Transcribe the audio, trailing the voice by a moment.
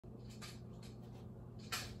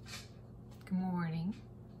Good morning.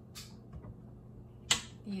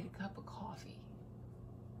 Need a cup of coffee.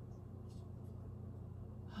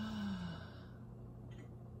 I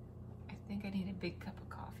think I need a big cup of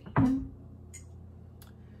coffee.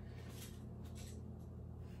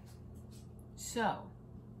 So,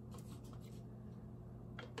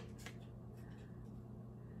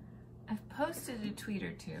 I've posted a tweet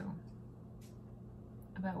or two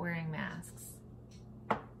about wearing masks.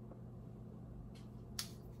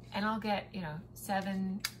 And I'll get,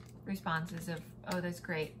 7 responses of, oh, that's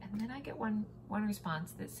great. And then I get one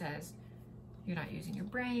response that says, you're not using your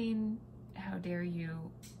brain. How dare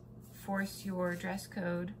you force your dress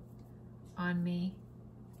code on me?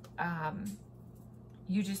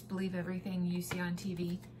 You just believe everything you see on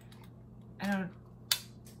TV.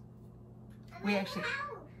 We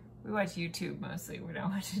watch YouTube mostly. We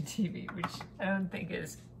don't watch TV, which I don't think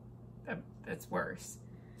that's worse.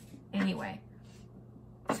 Anyway.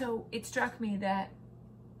 So it struck me that,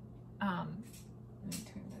 let me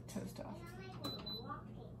turn the toast off.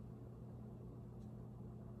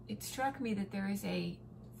 It struck me that there is a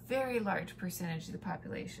very large percentage of the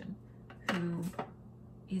population who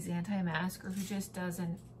is anti-mask or who just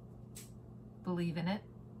doesn't believe in it,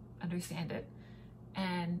 understand it.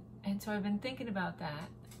 And so I've been thinking about that,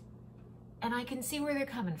 and I can see where they're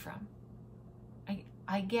coming from.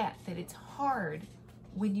 I get that it's hard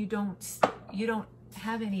when you don't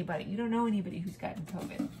have anybody, you don't know anybody who's gotten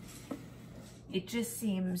COVID. It just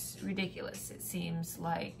seems ridiculous. It seems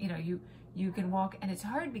like, you can walk, and it's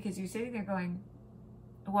hard because you're sitting there going,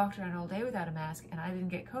 I walked around all day without a mask and I didn't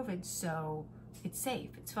get COVID, so it's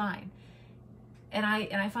safe, it's fine. And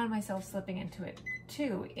I find myself slipping into it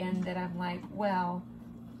too, in that I'm like, well,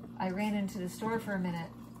 I ran into the store for a minute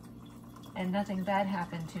and nothing bad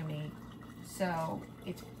happened to me, so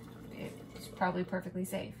it's probably perfectly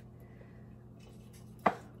safe.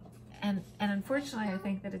 And unfortunately, I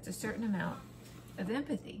think that it's a certain amount of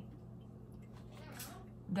empathy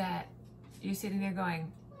that you're sitting there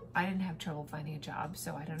going, I didn't have trouble finding a job,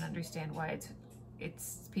 so I don't understand why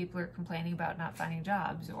it's people are complaining about not finding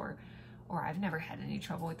jobs, or I've never had any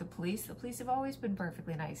trouble with the police. The police have always been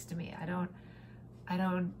perfectly nice to me. I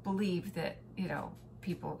don't believe that,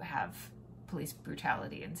 people have police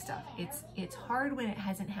brutality and stuff. It's hard when it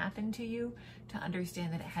hasn't happened to you to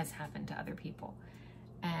understand that it has happened to other people.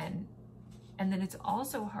 And then it's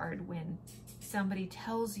also hard when somebody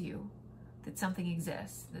tells you that something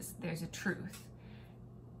exists, there's a truth.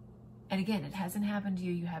 And again, it hasn't happened to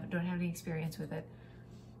you, don't have any experience with it.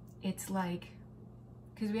 It's like,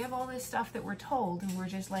 because we have all this stuff that we're told, and we're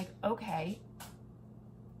just like, okay,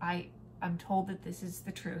 I'm told that this is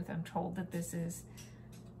the truth. I'm told that this is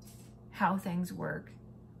how things work.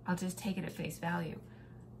 I'll just take it at face value.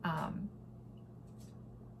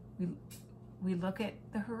 We look at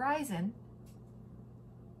the horizon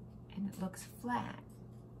and it looks flat,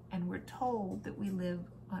 and we're told that we live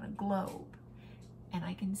on a globe. And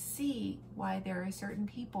I can see why there are certain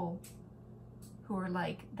people who are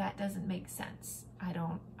like, that doesn't make sense. I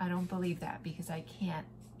don't believe that because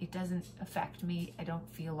it doesn't affect me. I don't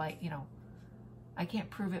feel like, I can't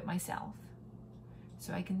prove it myself.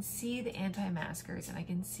 So I can see the anti-maskers and I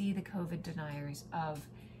can see the COVID deniers of,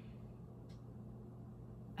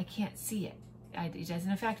 I can't see it. It doesn't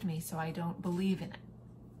affect me, so I don't believe in it.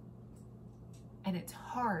 And it's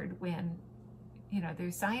hard when,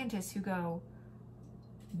 there's scientists who go,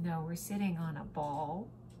 no, we're sitting on a ball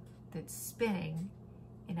that's spinning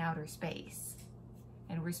in outer space,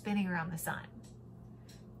 and we're spinning around the sun.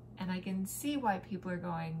 And I can see why people are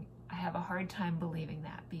going, I have a hard time believing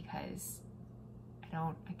that because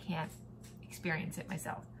I can't experience it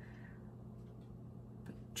myself.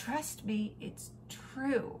 But trust me, it's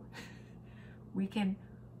true.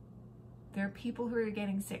 There are people who are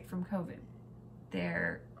getting sick from COVID.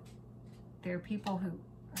 There are people who,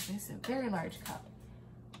 this is a very large cup.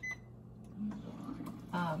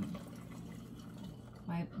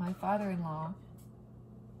 My father-in-law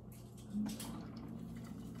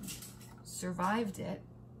survived it.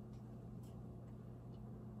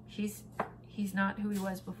 He's not who he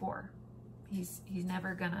was before. He's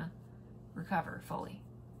never gonna recover fully.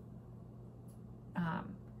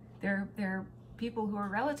 There are people who are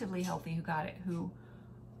relatively healthy who got it, who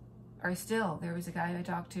are still, there was a guy I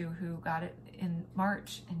talked to who got it in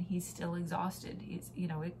March and he's still exhausted.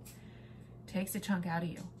 It takes a chunk out of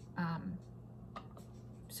you.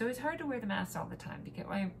 So it's hard to wear the mask all the time because,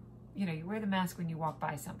 you wear the mask when you walk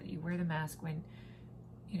by somebody. You wear the mask when,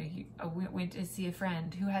 you went to see a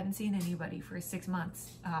friend who hadn't seen anybody for 6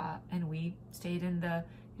 months, and we stayed in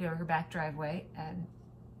her back driveway and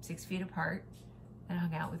 6 feet apart and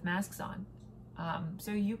hung out with masks on.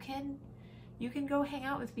 So you can You can go hang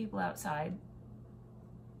out with people outside,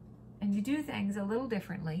 and you do things a little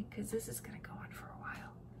differently, because this is going to go on for a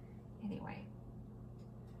while. Anyway,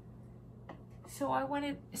 so I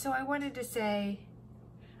wanted to say,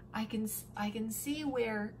 I can see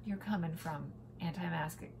where you're coming from,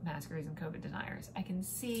 anti-maskers and COVID deniers. I can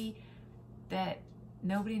see that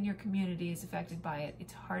nobody in your community is affected by it.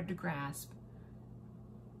 It's hard to grasp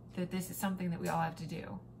that this is something that we all have to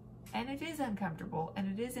do. And it is uncomfortable,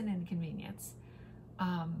 and it is an inconvenience.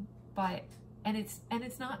 And it's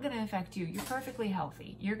not going to affect you. You're perfectly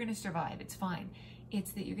healthy. You're going to survive. It's fine.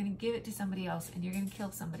 It's that you're going to give it to somebody else, and you're going to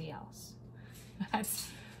kill somebody else.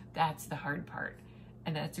 That's the hard part.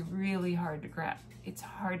 And that's really hard to grasp. It's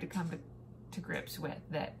hard to come to grips with,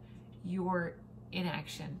 that your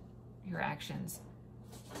inaction, your actions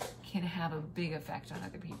can have a big effect on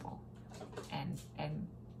other people, and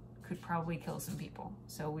could probably kill some people.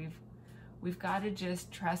 So we've got to just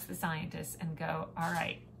trust the scientists and go, all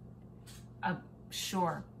right,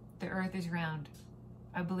 sure, the earth is round.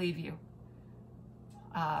 I believe you.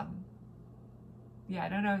 Yeah, I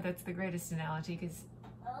don't know if that's the greatest analogy, because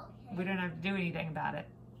we don't have to do anything about it.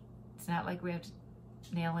 It's not like we have to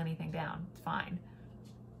nail anything down. It's fine.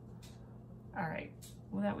 All right.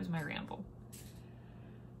 Well, that was my ramble.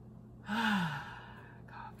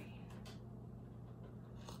 Coffee.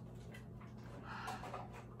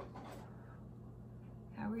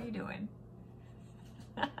 How are you doing?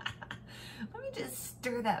 Let me just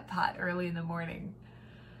stir that pot early in the morning.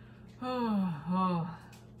 Oh.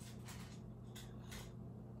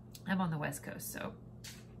 I'm on the West Coast, so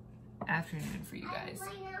afternoon for you guys.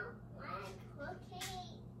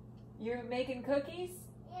 You're making cookies?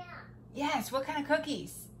 Yeah. Yes, what kind of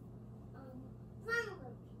cookies? Brown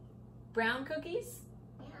cookies. Brown cookies?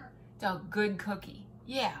 Yeah. It's a good cookie.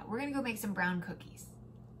 Yeah, we're gonna go make some brown cookies.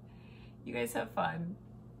 You guys have fun.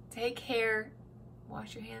 Take care.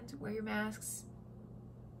 Wash your hands, wear your masks.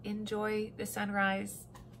 Enjoy the sunrise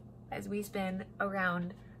as we spin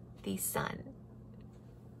around the sun.